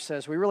scholar,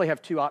 says we really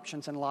have two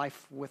options in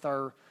life with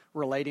our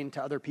relating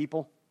to other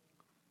people: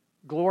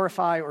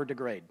 glorify or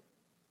degrade.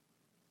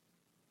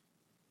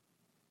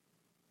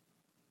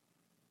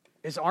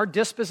 Is our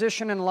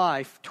disposition in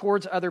life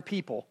towards other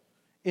people,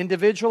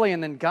 individually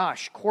and then,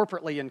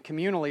 corporately and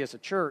communally as a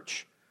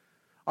church,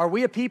 are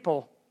we a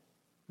people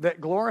that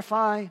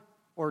glorify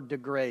or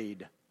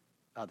degrade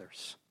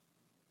others?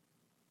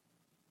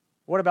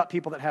 What about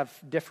people that have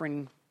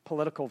differing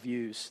political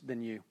views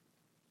than you?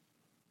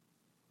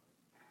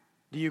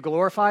 Do you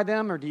glorify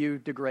them or do you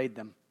degrade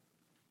them?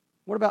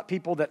 What about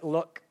people that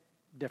look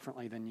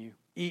differently than you,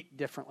 eat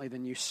differently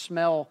than you,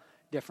 smell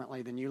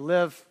differently than you,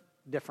 live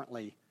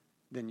differently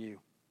than you?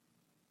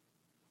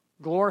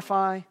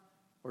 Glorify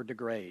or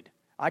degrade?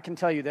 I can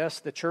tell you this,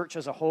 the church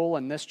as a whole,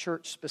 and this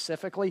church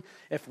specifically,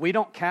 if we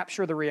don't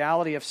capture the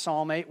reality of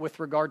Psalm 8 with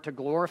regard to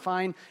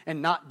glorifying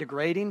and not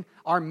degrading,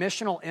 our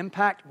missional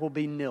impact will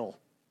be nil.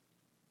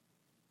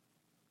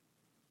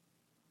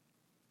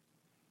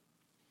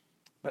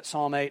 But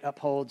Psalm 8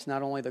 upholds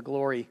not only the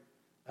glory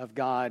of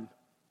God,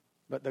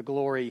 but the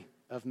glory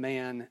of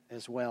man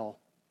as well.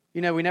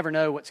 You know, we never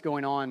know what's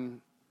going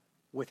on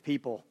with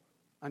people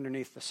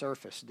underneath the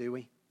surface, do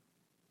we?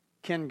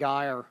 Ken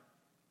Geyer,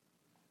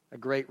 a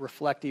great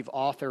reflective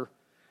author,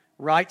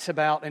 writes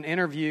about an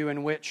interview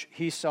in which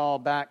he saw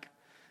back,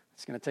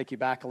 it's going to take you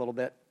back a little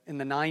bit, in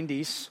the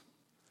 90s,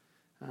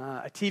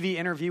 a TV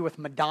interview with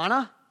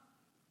Madonna.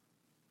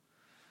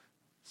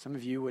 Some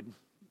of you would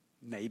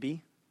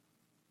maybe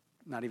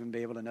not even be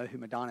able to know who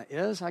Madonna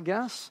is, I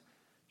guess.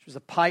 She was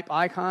a pipe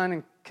icon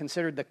and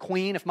considered the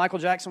queen. If Michael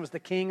Jackson was the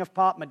king of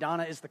pop,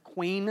 Madonna is the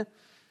queen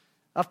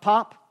of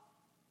pop.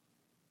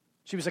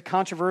 She was a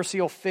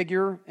controversial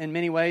figure in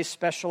many ways,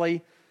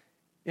 especially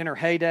in her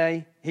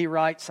heyday. He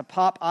writes, a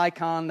pop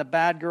icon, the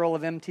bad girl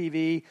of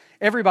MTV.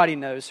 Everybody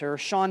knows her.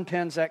 Sean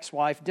Penn's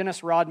ex-wife,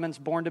 Dennis Rodman's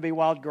Born to be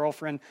Wild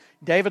girlfriend,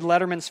 David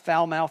Letterman's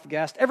foul-mouthed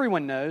guest.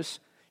 Everyone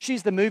knows.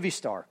 She's the movie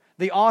star,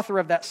 the author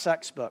of that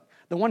sex book,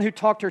 the one who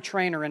talked her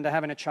trainer into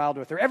having a child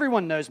with her.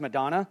 Everyone knows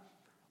Madonna.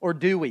 Or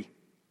do we?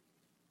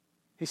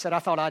 He said, I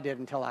thought I did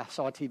until I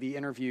saw a TV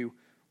interview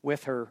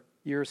with her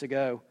years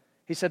ago.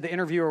 He said the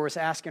interviewer was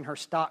asking her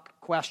stock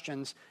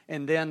questions,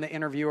 and then the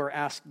interviewer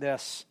asked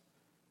this: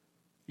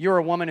 you're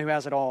a woman who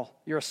has it all.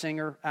 You're a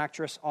singer,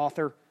 actress,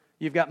 author.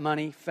 You've got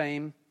money,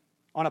 fame,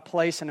 on a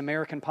place in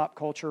American pop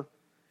culture.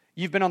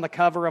 You've been on the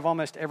cover of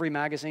almost every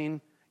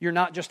magazine. You're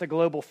not just a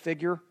global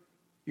figure,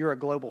 you're a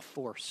global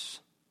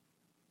force.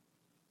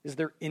 Is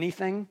there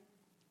anything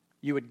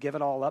you would give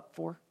it all up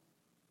for?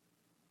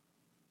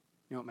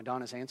 You know what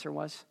Madonna's answer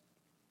was?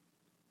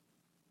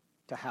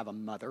 To have a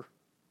mother.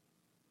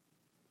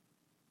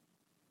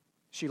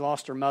 She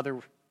lost her mother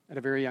at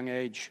a very young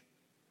age.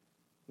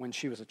 when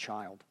she was a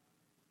child.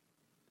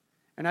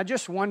 And I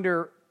just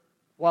wonder,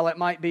 while it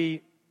might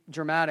be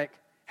dramatic,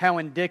 how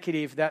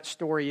indicative that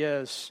story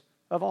is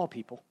of all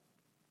people.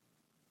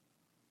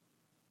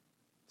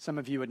 Some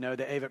of you would know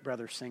the Avett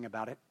brothers sing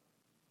about it.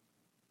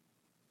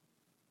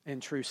 In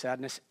true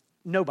sadness,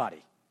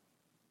 nobody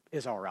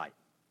is all right.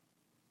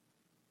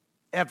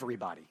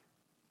 Everybody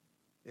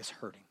is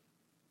hurting.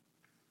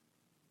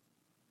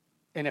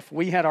 And if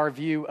we had our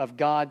view of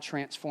God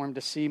transformed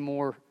to see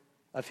more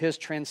of His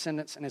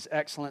transcendence and His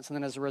excellence, and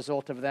then as a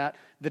result of that,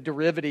 the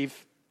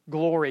derivative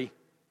glory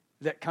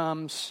that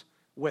comes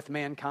with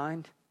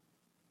mankind,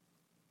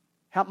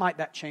 how might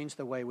that change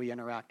the way we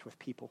interact with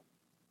people?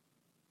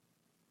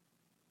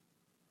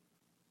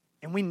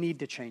 And we need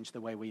to change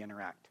the way we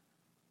interact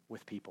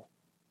with people.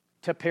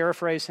 To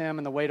paraphrase him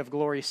in The Weight of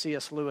Glory,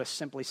 C.S. Lewis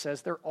simply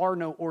says, there are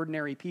no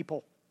ordinary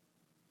people.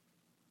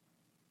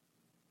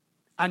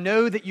 I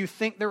know that you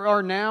think there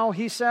are now,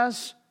 he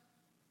says,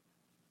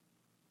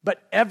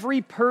 but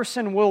every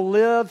person will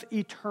live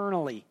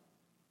eternally,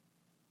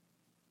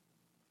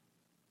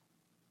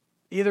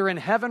 either in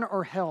heaven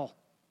or hell.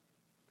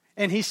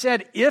 And he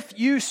said, if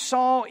you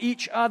saw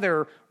each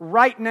other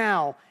right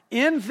now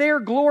in their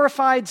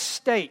glorified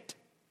state,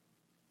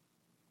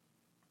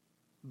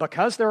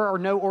 because there are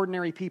no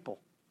ordinary people,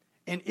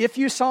 and if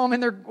you saw them in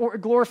their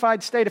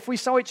glorified state, if we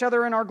saw each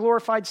other in our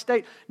glorified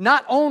state,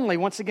 not only,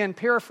 once again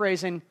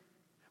paraphrasing,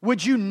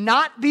 would you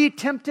not be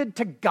tempted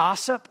to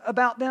gossip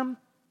about them?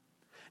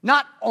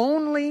 Not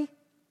only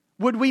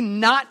would we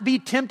not be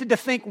tempted to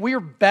think we're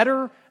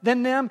better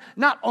than them,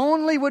 not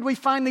only would we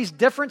find these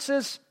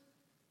differences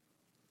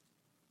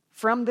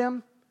from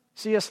them,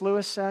 C.S.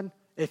 Lewis said,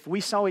 if we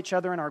saw each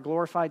other in our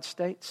glorified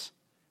states,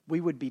 we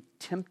would be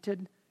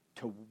tempted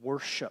to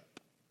worship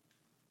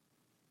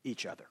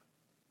each other.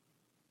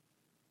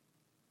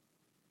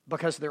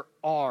 Because there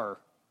are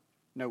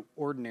no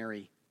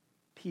ordinary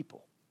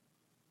people.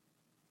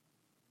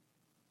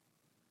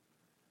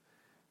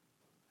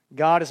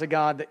 God is a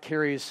God that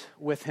carries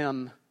with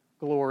Him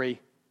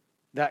glory.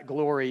 That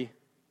glory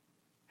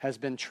has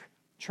been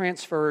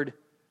transferred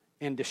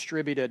and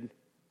distributed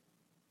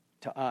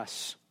to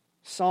us.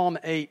 Psalm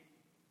 8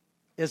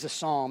 is a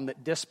psalm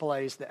that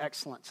displays the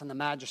excellence and the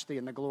majesty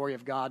and the glory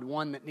of God,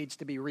 one that needs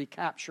to be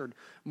recaptured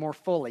more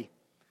fully.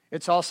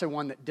 It's also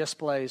one that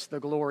displays the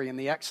glory and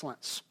the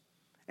excellence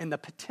and the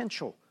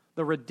potential,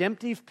 the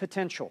redemptive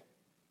potential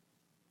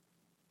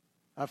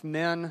of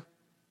men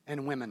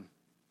and women.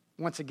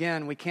 Once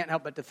again, we can't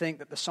help but to think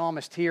that the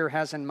psalmist here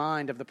has in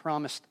mind of the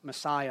promised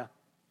Messiah.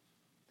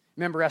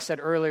 Remember, I said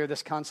earlier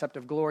this concept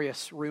of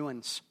glorious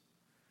ruins.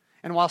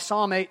 And while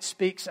Psalm 8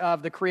 speaks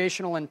of the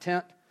creational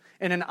intent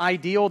and an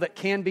ideal that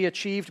can be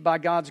achieved by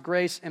God's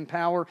grace and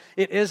power,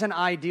 it is an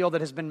ideal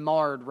that has been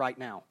marred right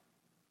now.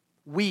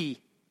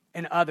 We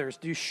and others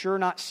do sure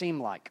not seem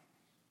like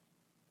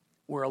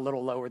we're a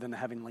little lower than the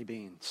heavenly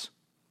beings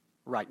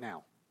right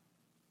now.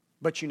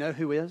 But you know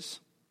who is?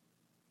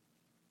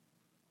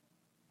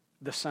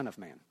 The Son of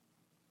Man.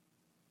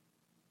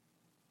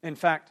 In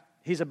fact,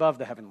 He's above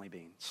the heavenly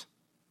beings.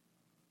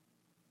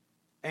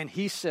 And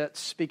He sits,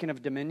 speaking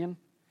of dominion,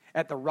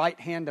 at the right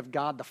hand of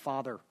God the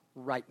Father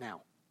right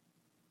now.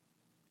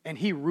 And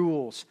He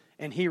rules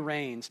and He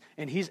reigns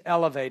and He's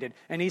elevated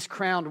and He's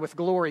crowned with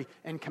glory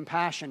and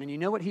compassion. And you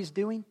know what He's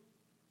doing?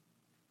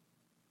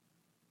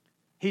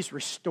 He's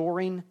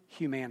restoring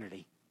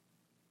humanity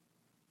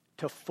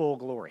to full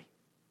glory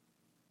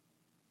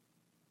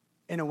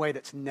in a way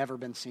that's never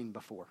been seen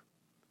before,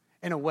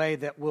 in a way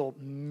that will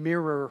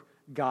mirror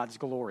God's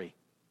glory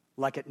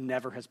like it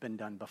never has been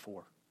done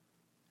before.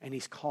 And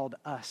He's called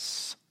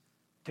us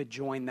to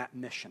join that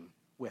mission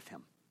with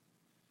Him.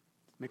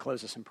 Let me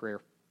close this in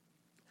prayer.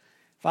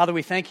 Father,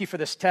 we thank You for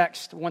this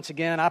text. Once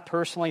again, I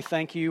personally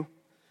thank You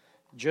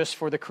just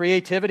for the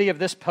creativity of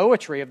this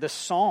poetry, of this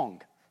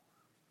song.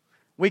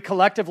 We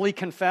collectively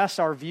confess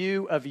our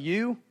view of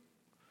You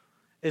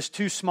is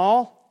too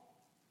small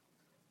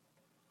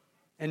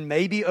and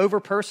maybe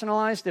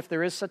over-personalized, if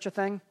there is such a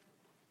thing.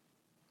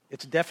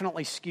 It's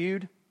definitely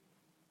skewed.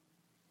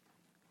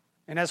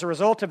 And as a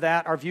result of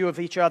that, our view of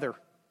each other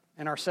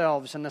and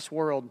ourselves in this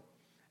world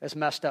is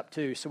messed up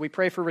too. So we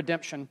pray for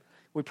redemption.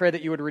 We pray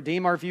that You would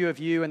redeem our view of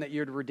You and that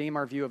You would redeem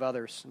our view of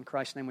others. In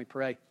Christ's name we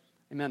pray.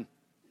 Amen.